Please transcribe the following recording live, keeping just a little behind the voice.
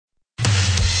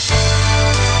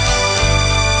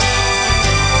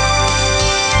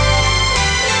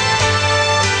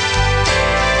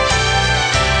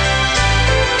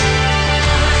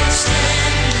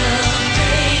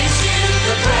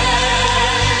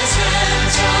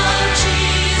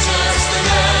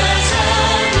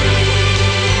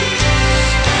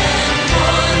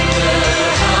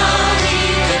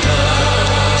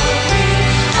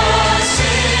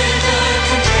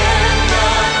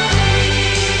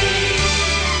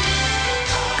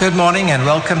Good morning and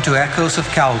welcome to Echoes of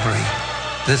Calvary.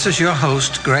 This is your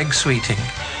host, Greg Sweeting.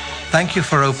 Thank you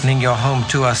for opening your home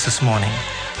to us this morning.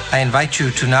 I invite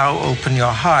you to now open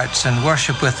your hearts and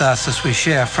worship with us as we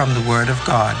share from the Word of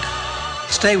God.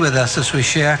 Stay with us as we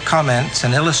share comments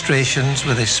and illustrations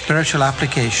with a spiritual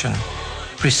application,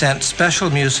 present special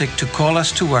music to call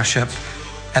us to worship,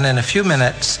 and in a few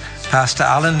minutes, Pastor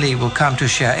Alan Lee will come to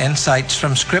share insights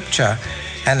from Scripture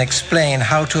and explain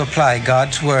how to apply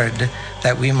God's Word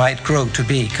that we might grow to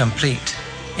be complete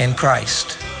in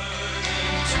Christ.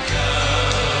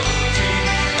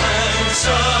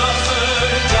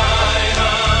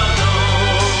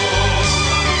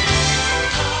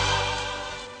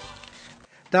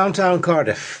 Downtown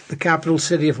Cardiff, the capital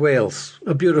city of Wales,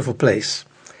 a beautiful place.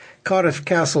 Cardiff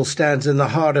Castle stands in the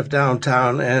heart of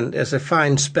downtown and is a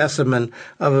fine specimen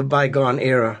of a bygone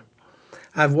era.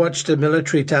 I've watched a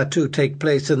military tattoo take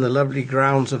place in the lovely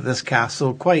grounds of this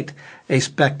castle, quite a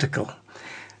spectacle.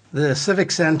 The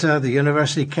Civic Centre, the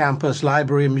University Campus,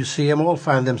 Library and Museum all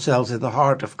find themselves in the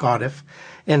heart of Cardiff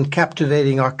in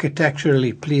captivating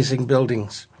architecturally pleasing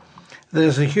buildings.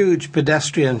 There's a huge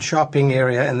pedestrian shopping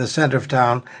area in the centre of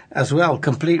town as well,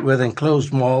 complete with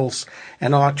enclosed malls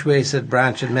and archways that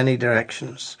branch in many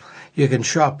directions. You can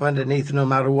shop underneath no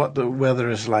matter what the weather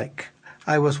is like.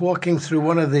 I was walking through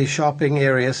one of these shopping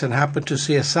areas and happened to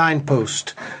see a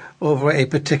signpost over a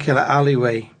particular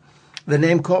alleyway. The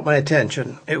name caught my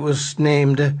attention. It was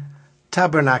named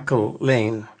Tabernacle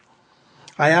Lane.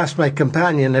 I asked my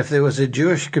companion if there was a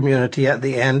Jewish community at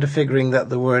the end, figuring that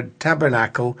the word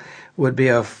tabernacle would be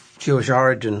of Jewish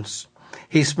origins.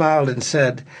 He smiled and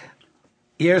said,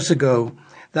 years ago,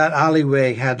 that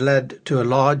alleyway had led to a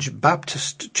large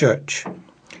Baptist church.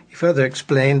 He further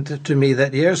explained to me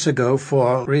that years ago,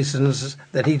 for reasons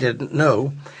that he didn't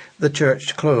know, the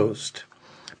church closed.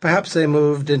 Perhaps they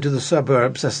moved into the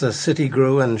suburbs as the city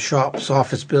grew and shops,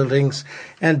 office buildings,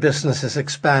 and businesses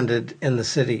expanded in the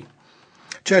city.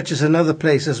 Churches in other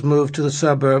places moved to the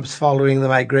suburbs following the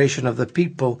migration of the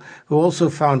people, who also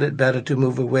found it better to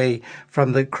move away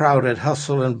from the crowded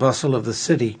hustle and bustle of the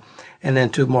city and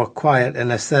into more quiet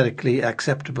and aesthetically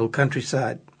acceptable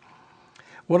countryside.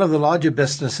 One of the larger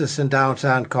businesses in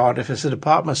downtown Cardiff is a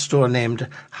department store named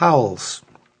Howells.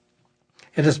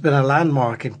 It has been a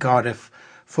landmark in Cardiff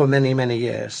for many, many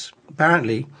years.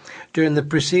 Apparently, during the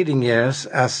preceding years,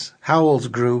 as Howells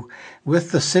grew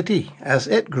with the city as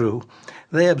it grew,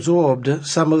 they absorbed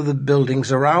some of the buildings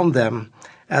around them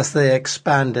as they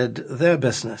expanded their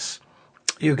business.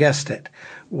 You guessed it.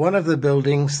 One of the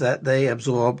buildings that they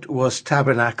absorbed was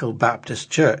Tabernacle Baptist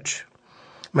Church.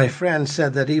 My friend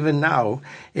said that even now,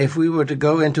 if we were to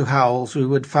go into Howells, we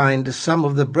would find some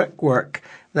of the brickwork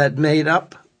that made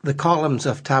up the columns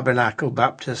of Tabernacle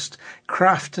Baptist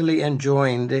craftily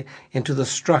enjoined into the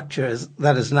structure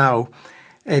that is now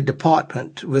a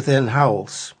department within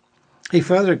Howells. He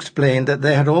further explained that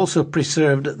they had also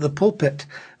preserved the pulpit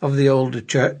of the old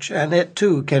church, and it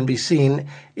too can be seen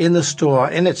in the store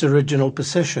in its original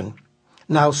position,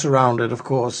 now surrounded, of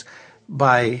course,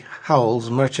 by Howells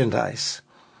merchandise.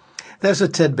 There's a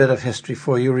tidbit of history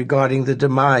for you regarding the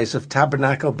demise of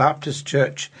Tabernacle Baptist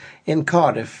Church in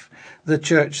Cardiff, the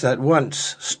church that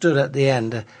once stood at the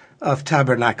end of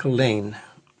Tabernacle Lane.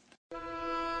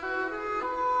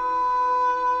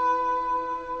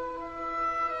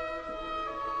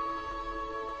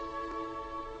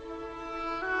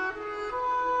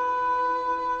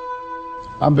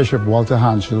 I'm Bishop Walter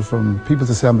Hanschel from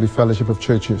People's Assembly Fellowship of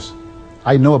Churches.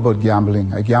 I know about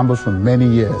gambling. I gambled for many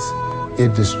years.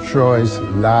 It destroys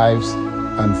lives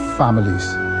and families.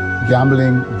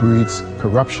 Gambling breeds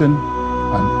corruption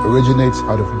and originates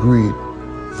out of greed.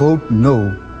 Vote no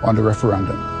on the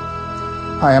referendum.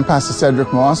 Hi, I'm Pastor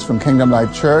Cedric Moss from Kingdom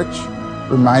Life Church,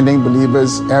 reminding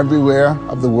believers everywhere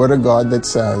of the Word of God that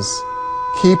says,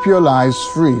 keep your lives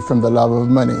free from the love of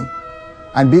money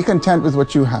and be content with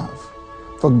what you have.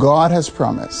 For God has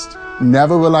promised,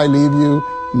 never will I leave you,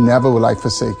 never will I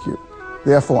forsake you.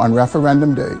 Therefore, on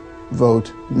referendum day,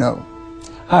 vote no.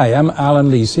 Hi, I'm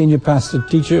Alan Lee, Senior Pastor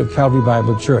Teacher of Calvary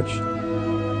Bible Church.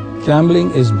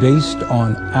 Gambling is based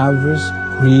on avarice,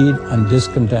 greed, and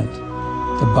discontent.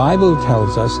 The Bible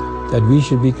tells us that we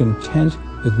should be content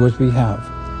with what we have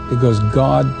because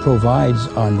God provides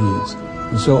our needs.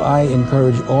 And so I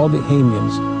encourage all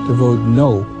Bahamians to vote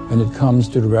no when it comes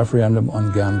to the referendum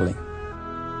on gambling.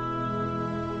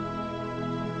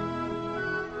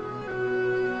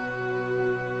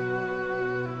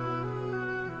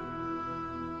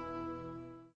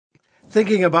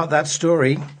 Thinking about that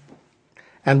story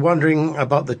and wondering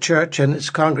about the church and its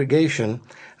congregation,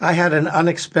 I had an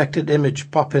unexpected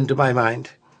image pop into my mind.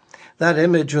 That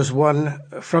image was one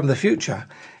from the future,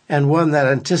 and one that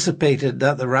anticipated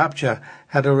that the rapture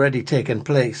had already taken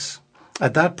place.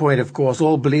 At that point, of course,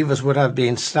 all believers would have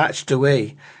been snatched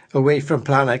away from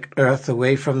planet Earth,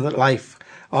 away from the life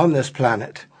on this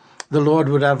planet. The Lord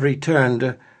would have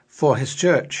returned for his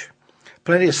church.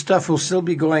 Plenty of stuff will still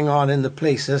be going on in the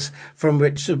places from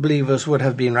which the believers would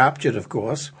have been raptured, of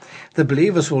course. The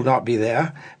believers will not be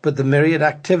there, but the myriad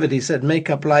activities that make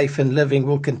up life and living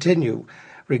will continue,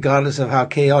 regardless of how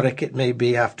chaotic it may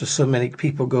be after so many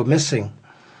people go missing.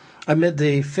 Amid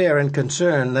the fear and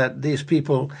concern that these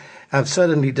people have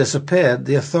suddenly disappeared,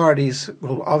 the authorities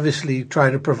will obviously try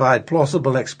to provide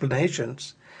plausible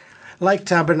explanations. Like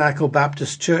Tabernacle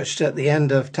Baptist Church at the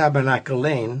end of Tabernacle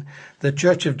Lane, the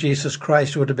Church of Jesus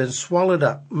Christ would have been swallowed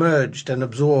up, merged, and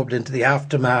absorbed into the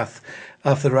aftermath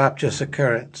of the rapture's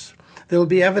occurrence. There will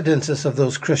be evidences of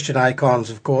those Christian icons,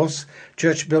 of course.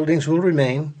 Church buildings will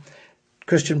remain.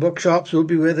 Christian bookshops will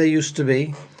be where they used to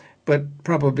be, but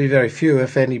probably very few,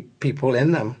 if any, people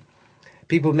in them.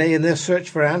 People may, in their search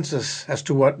for answers as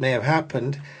to what may have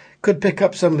happened, could pick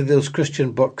up some of those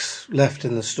Christian books left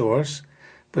in the stores,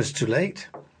 but it's too late.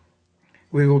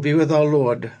 We will be with our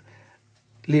Lord,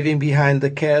 leaving behind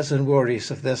the cares and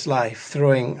worries of this life,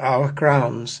 throwing our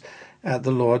crowns at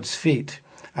the Lord's feet.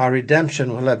 Our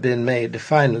redemption will have been made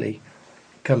finally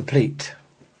complete.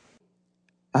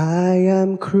 I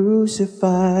am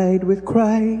crucified with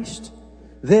Christ,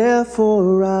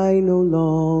 therefore I no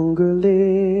longer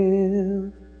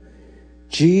live.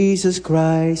 Jesus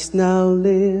Christ now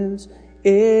lives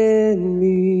in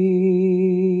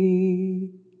me.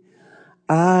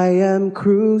 I am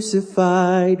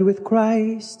crucified with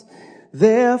Christ,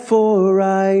 therefore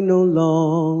I no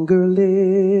longer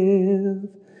live.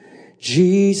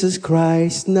 Jesus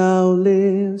Christ now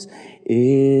lives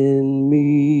in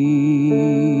me.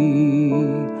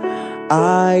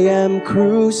 I am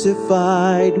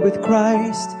crucified with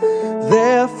Christ,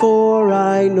 therefore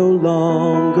I no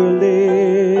longer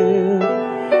live.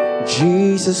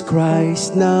 Jesus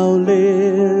Christ now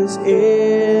lives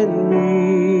in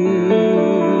me.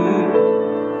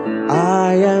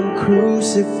 I am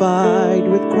crucified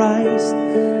with Christ,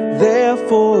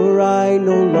 therefore I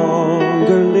no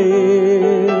longer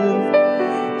live.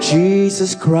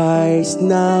 Jesus Christ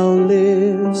now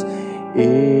lives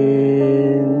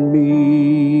in me.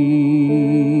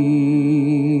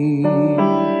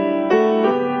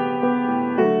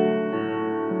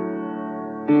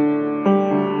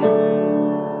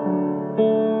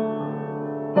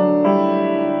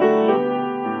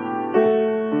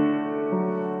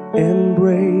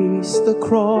 Embrace the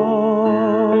cross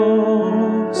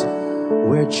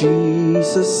where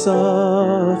Jesus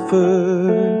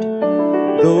suffered,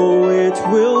 though it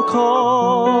will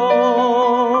cost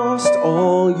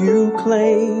all you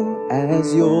claim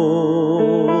as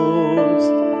yours.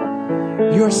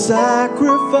 Your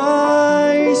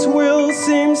sacrifice will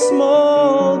seem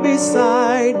small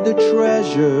beside the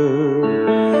treasure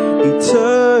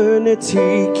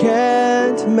eternity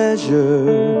can't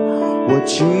measure what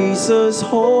Jesus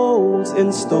holds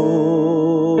in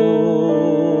store.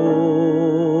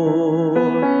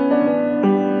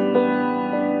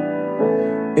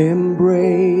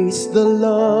 Embrace the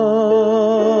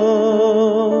love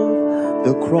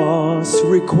the cross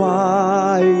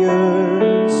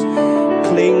requires.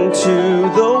 Cling to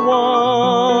the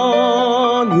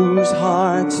one whose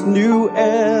heart knew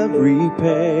every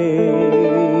pain.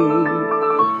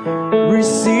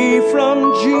 Receive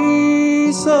from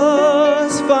Jesus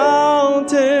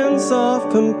fountains of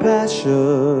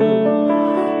compassion.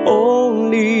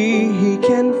 Only He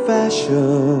can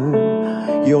fashion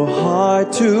your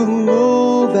heart to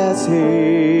move as His.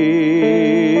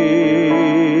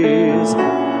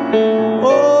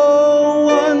 Oh,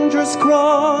 wondrous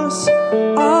cross,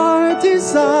 our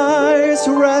desires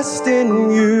rest in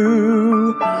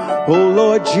you. Oh,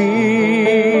 Lord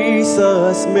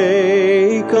Jesus,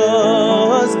 make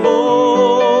us bolder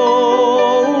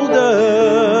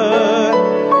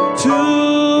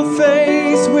to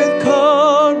face with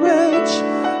courage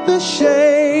the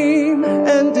shame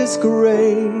and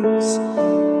disgrace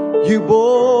you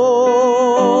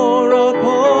bore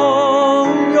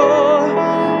upon your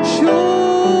shoulder.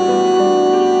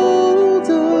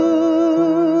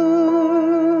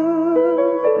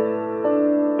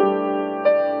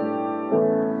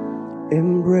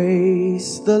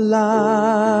 Embrace the life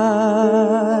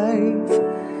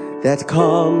that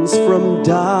comes from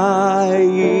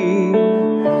dying.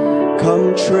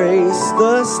 Come trace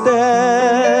the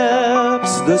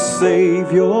steps the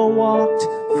Savior walked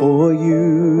for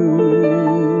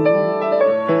you.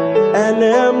 An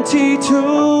empty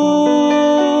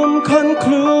tomb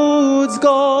concludes towards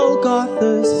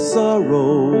Golgotha's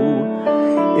sorrow.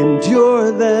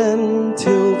 Endure then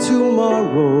till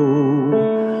tomorrow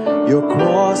your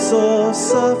cross of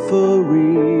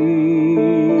suffering.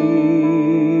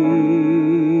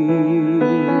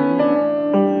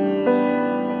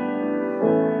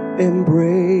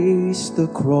 Embrace the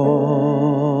cross.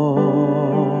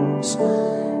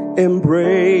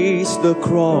 Embrace the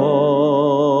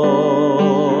cross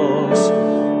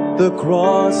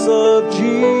of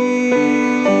Jesus.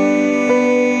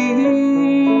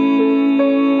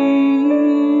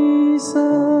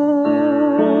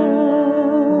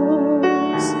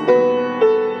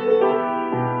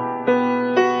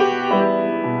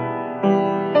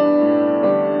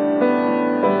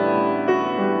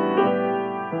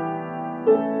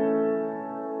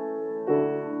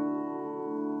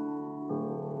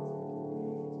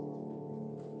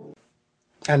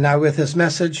 And now with his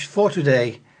message for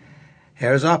today,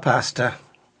 here's our pastor,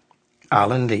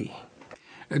 Alan Lee.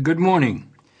 Good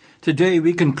morning. Today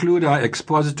we conclude our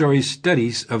expository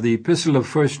studies of the Epistle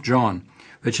of 1 John,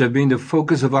 which have been the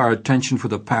focus of our attention for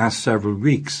the past several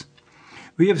weeks.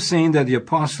 We have seen that the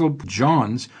Apostle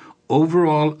John's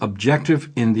overall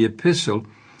objective in the epistle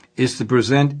is to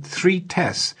present 3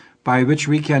 tests by which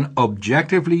we can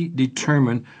objectively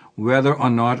determine whether or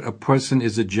not a person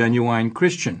is a genuine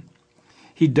Christian.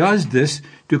 He does this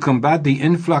to combat the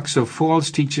influx of false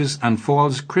teachers and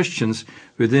false Christians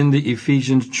within the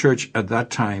Ephesian church at that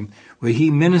time, where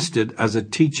he ministered as a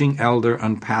teaching elder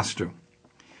and pastor.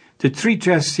 The 3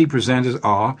 tests he presented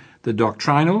are the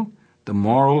doctrinal, the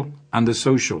moral, and the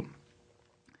social.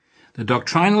 The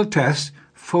doctrinal test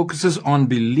focuses on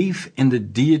belief in the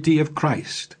deity of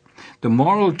Christ. The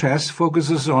moral test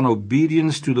focuses on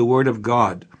obedience to the Word of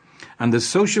God. And the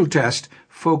social test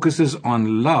focuses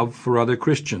on love for other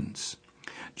Christians.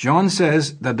 John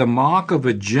says that the mark of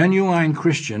a genuine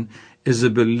Christian is a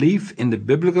belief in the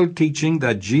biblical teaching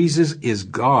that Jesus is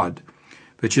God,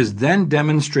 which is then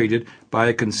demonstrated by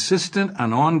a consistent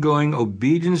and ongoing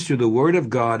obedience to the Word of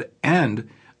God and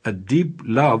a deep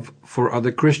love for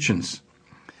other Christians.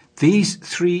 These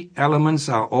 3 elements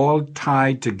are all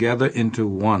tied together into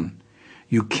one.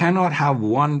 You cannot have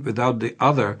one without the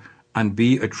other and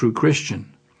be a true Christian.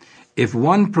 If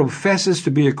one professes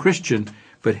to be a Christian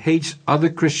but hates other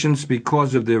Christians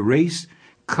because of their race,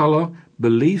 color,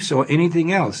 beliefs, or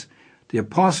anything else, the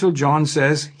Apostle John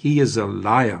says he is a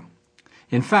liar.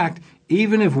 In fact,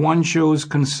 even if one shows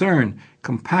concern,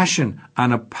 compassion,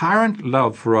 and apparent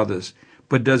love for others,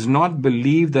 but does not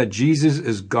believe that Jesus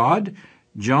is God,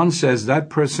 John says that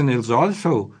person is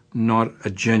also not a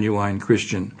genuine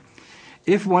Christian.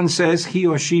 If one says he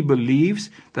or she believes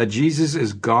that Jesus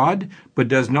is God, but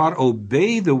does not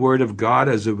obey the Word of God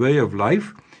as a way of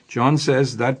life, John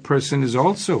says that person is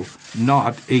also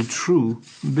not a true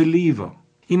believer.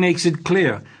 He makes it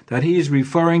clear that he is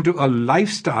referring to a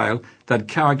lifestyle that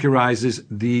characterizes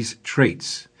these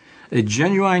traits. A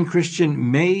genuine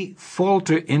Christian may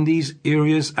falter in these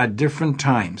areas at different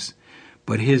times,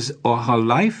 but his or her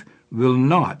life will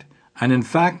not, and in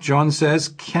fact, John says,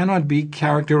 cannot be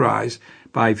characterized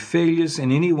by failures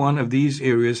in any one of these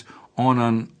areas on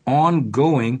an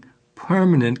ongoing,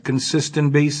 permanent,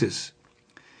 consistent basis.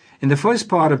 In the first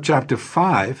part of chapter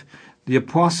 5, the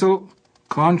apostle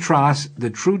contrasts the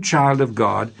true child of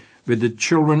God with the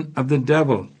children of the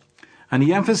devil, and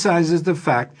he emphasizes the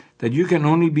fact that you can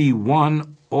only be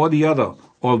one or the other,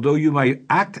 although you might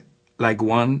act like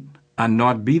one and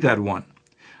not be that one.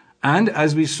 And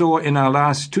as we saw in our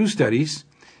last 2 studies,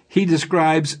 he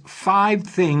describes 5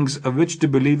 things of which the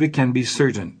believer can be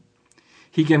certain.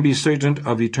 He can be certain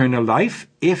of eternal life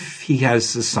if he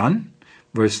has the Son,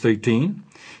 verse 13.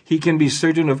 He can be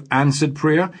certain of answered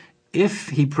prayer if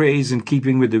he prays in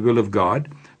keeping with the will of God.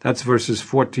 That's verses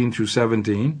 14 through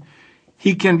 17.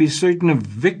 He can be certain of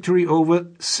victory over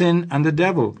sin and the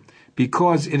devil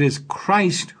because it is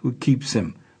Christ who keeps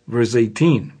him, verse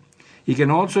 18. He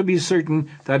can also be certain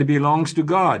that he belongs to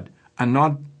God and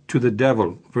not to the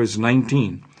devil, verse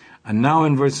 19. And now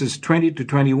in verses 20 to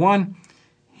 21,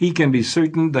 he can be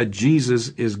certain that Jesus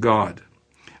is God.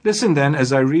 Listen then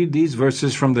as I read these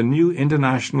verses from the New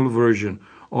International Version,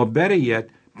 or better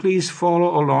yet, please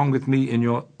follow along with me in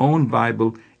your own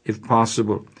Bible if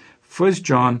possible. 1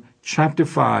 John chapter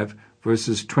 5,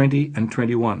 verses 20 and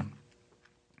 21.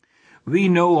 We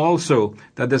know also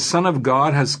that the Son of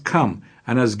God has come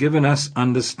and has given us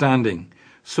understanding,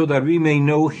 so that we may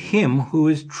know him who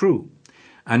is true.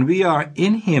 And we are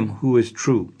in him who is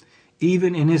true,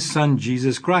 even in his Son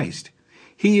Jesus Christ.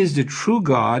 He is the true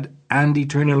God and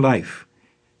eternal life.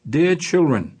 Dear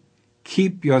children,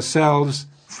 keep yourselves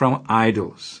from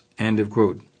idols. End of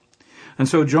quote. And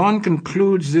so John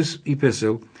concludes this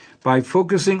epistle by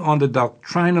focusing on the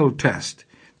doctrinal test,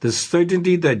 the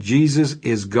certainty that Jesus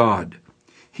is God.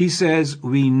 He says,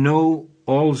 we know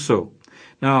also.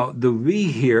 Now, the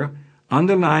we here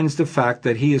underlines the fact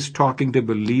that he is talking to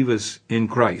believers in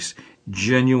Christ,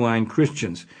 genuine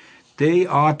Christians. They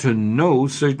are to know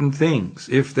certain things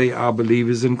if they are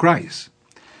believers in Christ.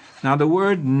 Now, the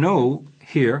word know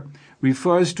here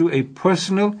refers to a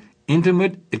personal,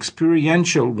 intimate,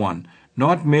 experiential one,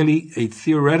 not merely a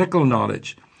theoretical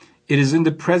knowledge. It is in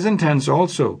the present tense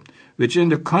also, which in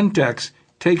the context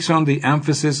takes on the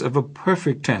emphasis of a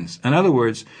perfect tense. In other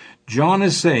words, John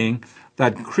is saying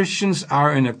that Christians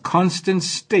are in a constant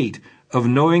state of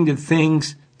knowing the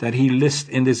things that he lists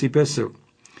in this epistle.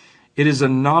 It is a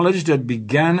knowledge that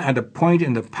began at a point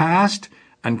in the past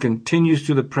and continues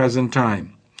to the present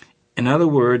time. In other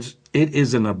words, it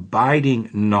is an abiding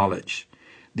knowledge.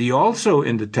 The also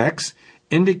in the text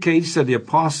indicates that the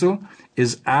apostle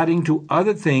is adding to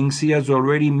other things he has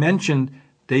already mentioned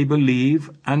they believe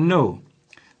and know.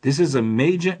 This is a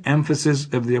major emphasis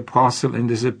of the apostle in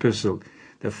this epistle,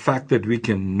 the fact that we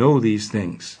can know these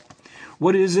things.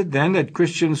 What is it then that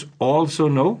Christians also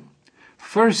know?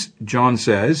 First, John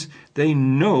says, they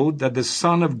know that the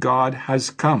Son of God has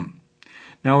come.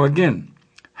 Now again,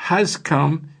 has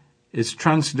come is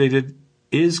translated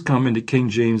is come in the King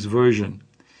James Version.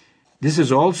 This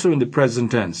is also in the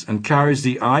present tense and carries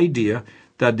the idea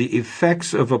that the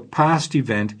effects of a past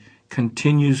event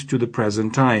continues to the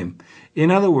present time.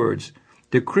 In other words,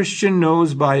 the Christian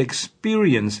knows by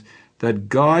experience that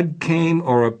God came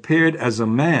or appeared as a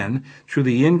man through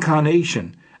the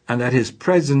incarnation, and that his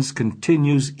presence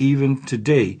continues even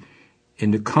today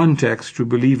in the context to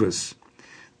believers.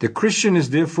 The Christian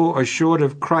is therefore assured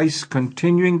of Christ's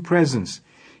continuing presence.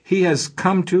 He has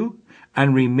come to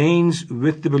and remains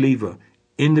with the believer,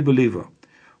 in the believer.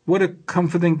 What a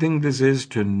comforting thing this is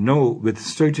to know with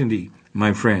certainty,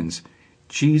 my friends.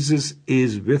 Jesus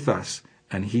is with us,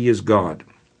 and he is God.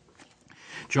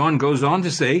 John goes on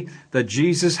to say that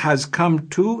Jesus has come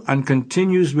to and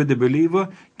continues with the believer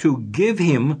to give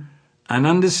him an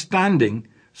understanding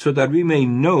so that we may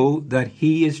know that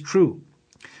he is true.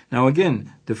 Now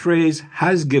again, the phrase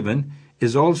has given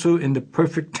is also in the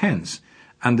perfect tense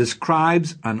and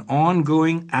describes an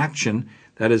ongoing action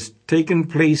that has taken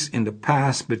place in the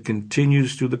past but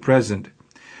continues to the present.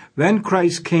 When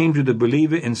Christ came to the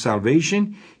believer in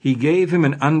salvation, he gave him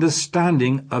an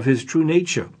understanding of his true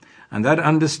nature, and that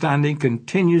understanding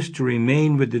continues to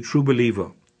remain with the true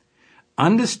believer.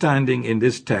 Understanding in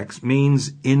this text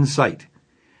means insight,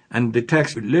 and the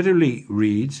text literally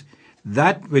reads,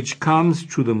 that which comes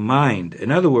to the mind.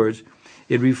 In other words,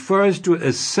 it refers to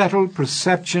a settled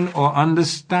perception or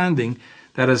understanding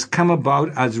that has come about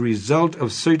as a result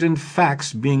of certain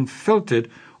facts being filtered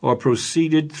or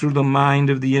proceeded through the mind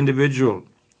of the individual.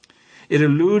 It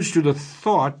alludes to the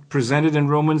thought presented in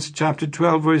Romans chapter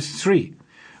 12, verse 3,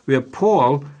 where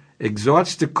Paul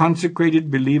exhorts the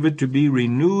consecrated believer to be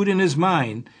renewed in his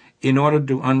mind in order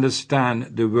to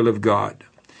understand the will of God.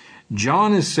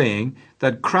 John is saying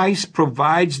that Christ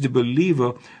provides the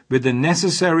believer with the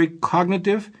necessary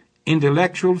cognitive,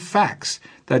 intellectual facts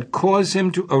that cause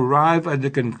him to arrive at the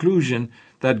conclusion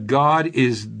that God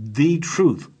is the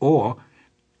truth, or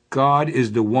God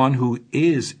is the one who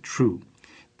is true.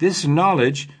 This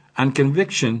knowledge and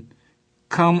conviction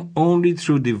come only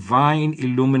through divine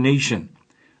illumination,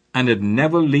 and it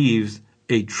never leaves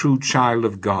a true child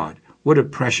of God. What a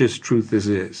precious truth this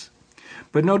is.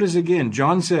 But notice again,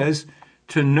 John says,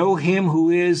 to know him who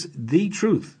is the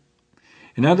truth.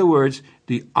 In other words,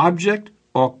 the object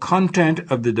or content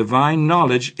of the divine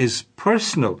knowledge is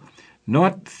personal,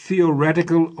 not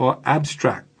theoretical or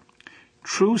abstract.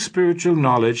 True spiritual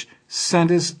knowledge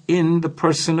centers in the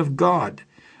person of God,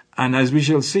 and as we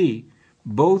shall see,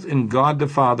 both in God the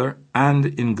Father and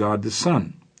in God the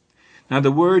Son. Now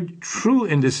the word true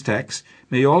in this text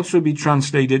may also be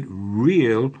translated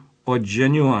real or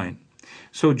genuine.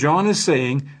 So John is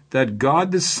saying that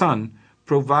God the Son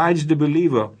provides the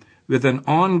believer with an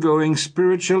ongoing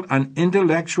spiritual and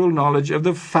intellectual knowledge of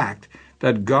the fact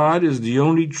that God is the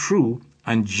only true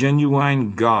and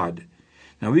genuine God.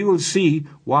 Now we will see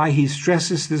why he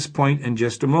stresses this point in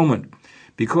just a moment,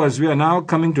 because we are now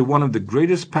coming to one of the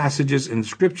greatest passages in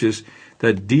Scriptures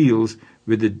that deals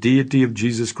with the deity of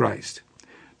Jesus Christ.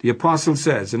 The apostle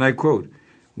says, and I quote,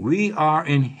 "We are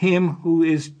in him who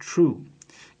is true,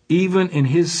 even in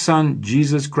his Son,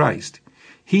 Jesus Christ.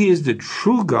 He is the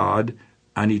true God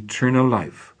and eternal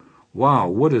life." Wow,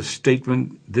 what a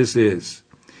statement this is.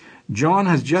 John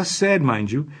has just said,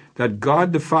 mind you, that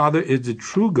God the Father is the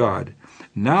true God.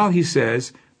 Now he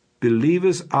says,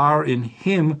 believers are in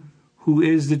him who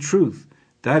is the truth,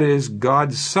 that is,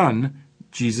 God's Son,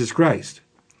 Jesus Christ.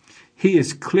 He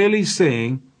is clearly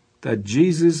saying that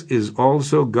Jesus is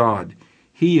also God.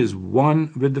 He is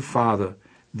one with the Father.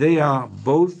 They are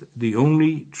both the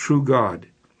only true God.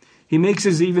 He makes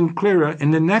this even clearer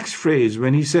in the next phrase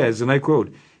when he says, and I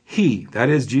quote, He, that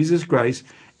is Jesus Christ,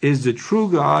 is the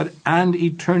true God and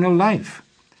eternal life.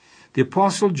 The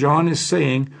Apostle John is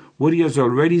saying what he has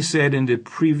already said in the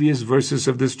previous verses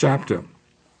of this chapter.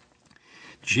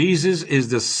 Jesus is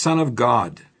the Son of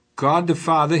God. God the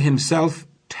Father himself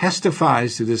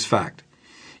testifies to this fact.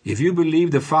 If you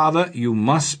believe the Father, you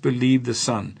must believe the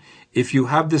Son. If you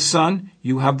have the Son,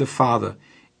 you have the Father.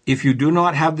 If you do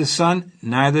not have the Son,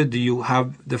 neither do you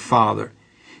have the Father.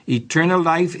 Eternal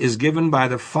life is given by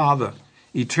the Father.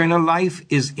 Eternal life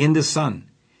is in the Son.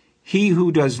 He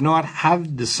who does not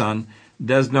have the Son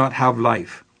does not have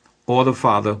life, or the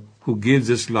Father who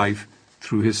gives us life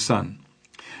through his Son.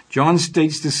 John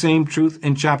states the same truth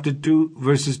in chapter 2,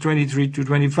 verses 23 to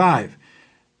 25.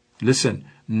 Listen,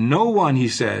 no one, he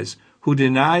says, who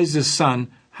denies the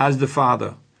Son has the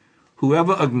Father.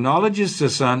 Whoever acknowledges the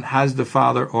Son has the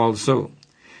Father also.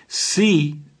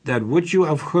 See that what you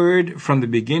have heard from the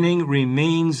beginning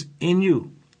remains in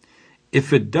you.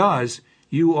 If it does,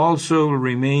 you also will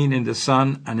remain in the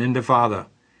Son and in the Father.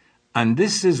 And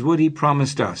this is what he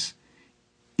promised us,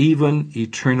 even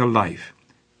eternal life.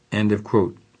 End of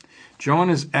quote. John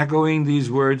is echoing these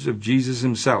words of Jesus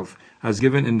himself, as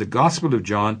given in the Gospel of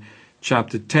John,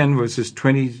 chapter 10, verses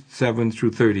 27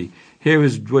 through 30. Here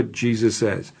is what Jesus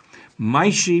says. My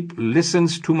sheep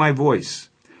listens to my voice.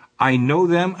 I know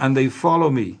them and they follow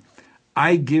me.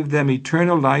 I give them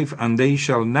eternal life and they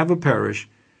shall never perish.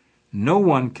 No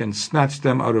one can snatch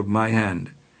them out of my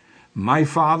hand. My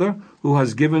Father, who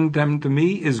has given them to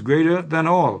me, is greater than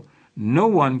all. No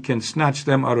one can snatch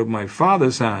them out of my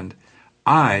Father's hand.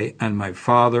 I and my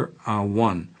Father are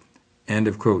one. End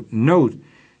of quote. Note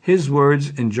his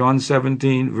words in John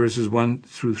 17, verses 1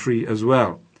 through 3 as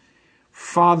well.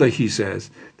 Father, he says,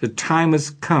 the time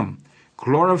has come.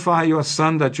 Glorify your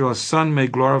Son, that your Son may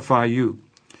glorify you.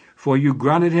 For you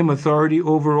granted him authority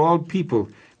over all people,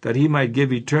 that he might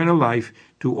give eternal life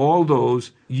to all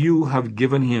those you have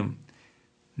given him.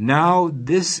 Now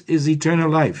this is eternal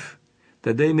life,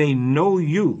 that they may know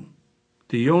you,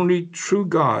 the only true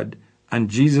God, and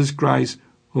Jesus Christ,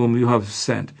 whom you have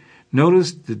sent.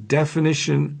 Notice the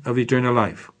definition of eternal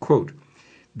life. Quote,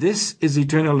 this is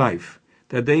eternal life,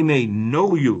 that they may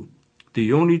know you,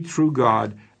 the only true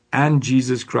God, and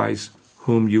Jesus Christ,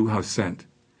 whom you have sent.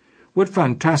 What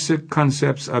fantastic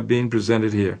concepts are being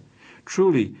presented here.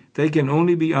 Truly, they can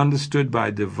only be understood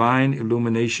by divine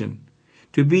illumination.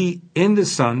 To be in the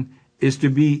Son is to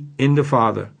be in the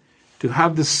Father. To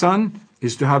have the Son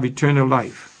is to have eternal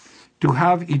life. To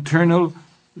have eternal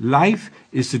life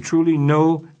is to truly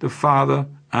know the Father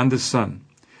and the Son.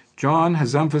 John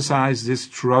has emphasized this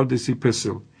throughout this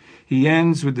epistle. He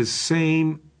ends with the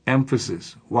same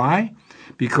emphasis. Why?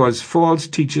 Because false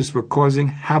teachers were causing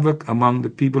havoc among the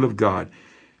people of God.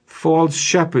 False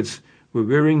shepherds were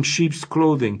wearing sheep's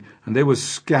clothing, and they were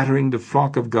scattering the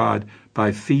flock of God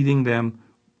by feeding them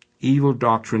evil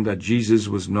doctrine that Jesus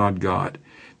was not God.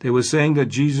 They were saying that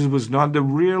Jesus was not the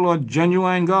real or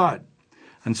genuine God.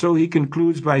 And so he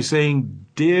concludes by saying,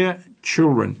 dear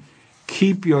children,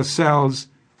 keep yourselves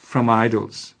from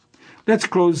idols. Let's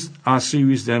close our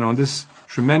series then on this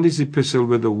tremendous epistle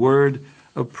with a word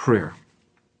of prayer.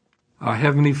 Our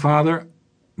Heavenly Father,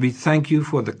 we thank you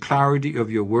for the clarity of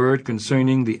your word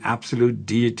concerning the absolute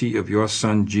deity of your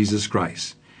Son, Jesus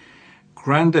Christ.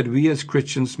 Grant that we as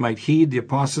Christians might heed the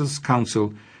apostles'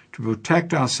 counsel to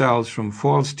protect ourselves from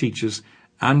false teachers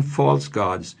and false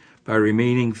gods by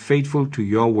remaining faithful to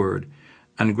your word,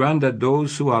 and grant that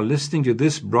those who are listening to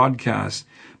this broadcast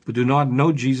but do not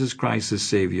know Jesus Christ as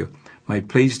Savior might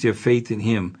place their faith in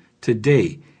him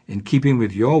today in keeping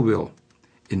with your will.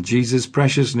 In Jesus'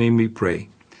 precious name we pray.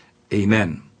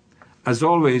 Amen. As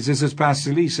always, this is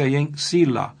Pastor Lee saying,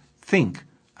 Selah, think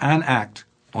and act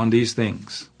on these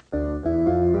things.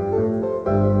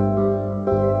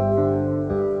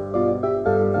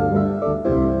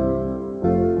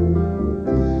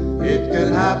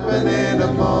 Happen in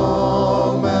a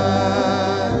moment,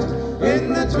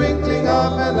 in the twinkling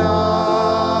of an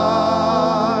eye.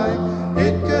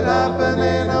 It could happen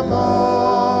in a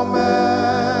moment.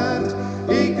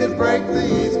 He could break the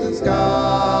eastern sky.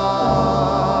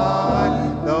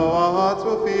 Though our hearts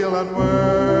will feel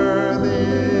unworthy,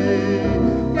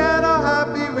 yet how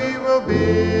happy we will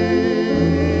be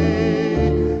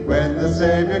when the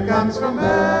Savior comes from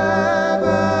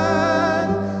heaven.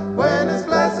 When his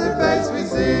blessed face we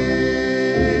see.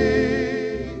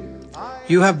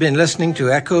 You have been listening to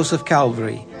Echoes of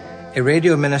Calvary, a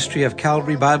radio ministry of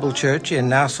Calvary Bible Church in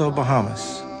Nassau,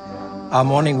 Bahamas. Our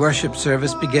morning worship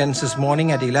service begins this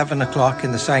morning at 11 o'clock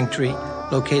in the sanctuary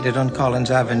located on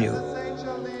Collins Avenue.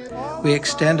 We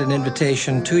extend an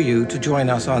invitation to you to join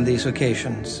us on these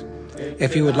occasions.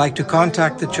 If you would like to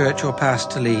contact the church or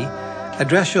Pastor Lee,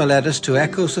 address your letters to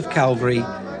Echoes of Calvary,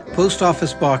 Post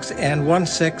Office Box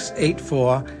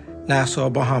N1684, Nassau,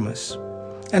 Bahamas.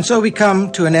 And so we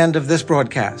come to an end of this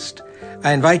broadcast.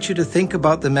 I invite you to think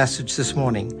about the message this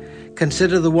morning.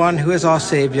 Consider the one who is our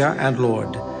Savior and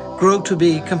Lord. Grow to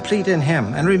be complete in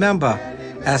Him. And remember,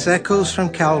 as echoes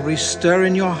from Calvary stir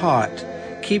in your heart,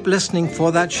 keep listening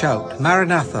for that shout,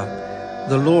 Maranatha,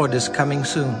 the Lord is coming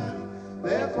soon.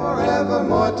 There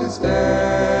forevermore to stay.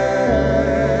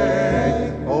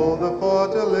 Hold the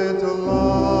fort a little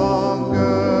longer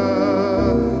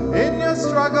in your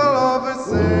struggle over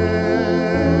sin.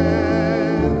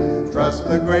 Trust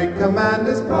the great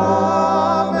commander's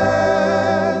promise.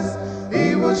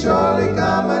 He will surely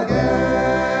come again.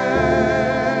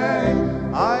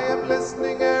 I am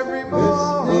listening every moment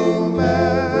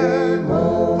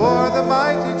for the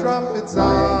mighty trumpet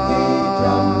sound.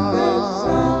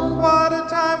 What a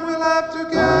time we'll have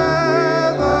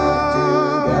together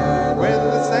when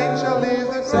the saints shall leave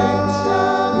the ground,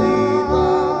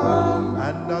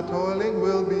 and our toiling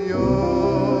will be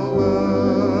over,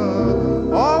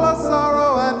 all our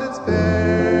sorrow and its pain.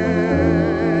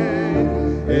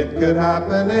 It could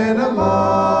happen in a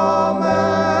moment.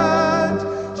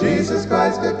 Jesus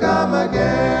Christ could come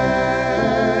again.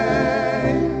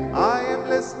 I am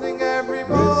listening every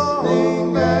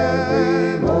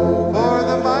moment for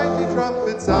the mighty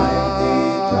trumpet sound.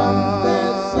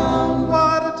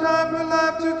 What a time we'll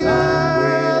have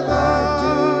together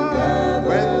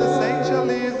when the saints shall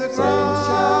leave the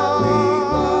ground,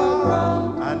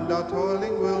 and our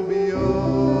toiling will be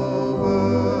over,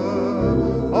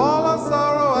 all our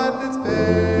sorrow and its pain.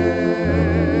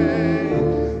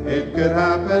 It could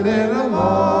happen in a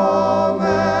moment.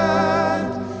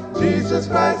 Jesus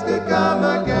Christ could come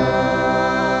again.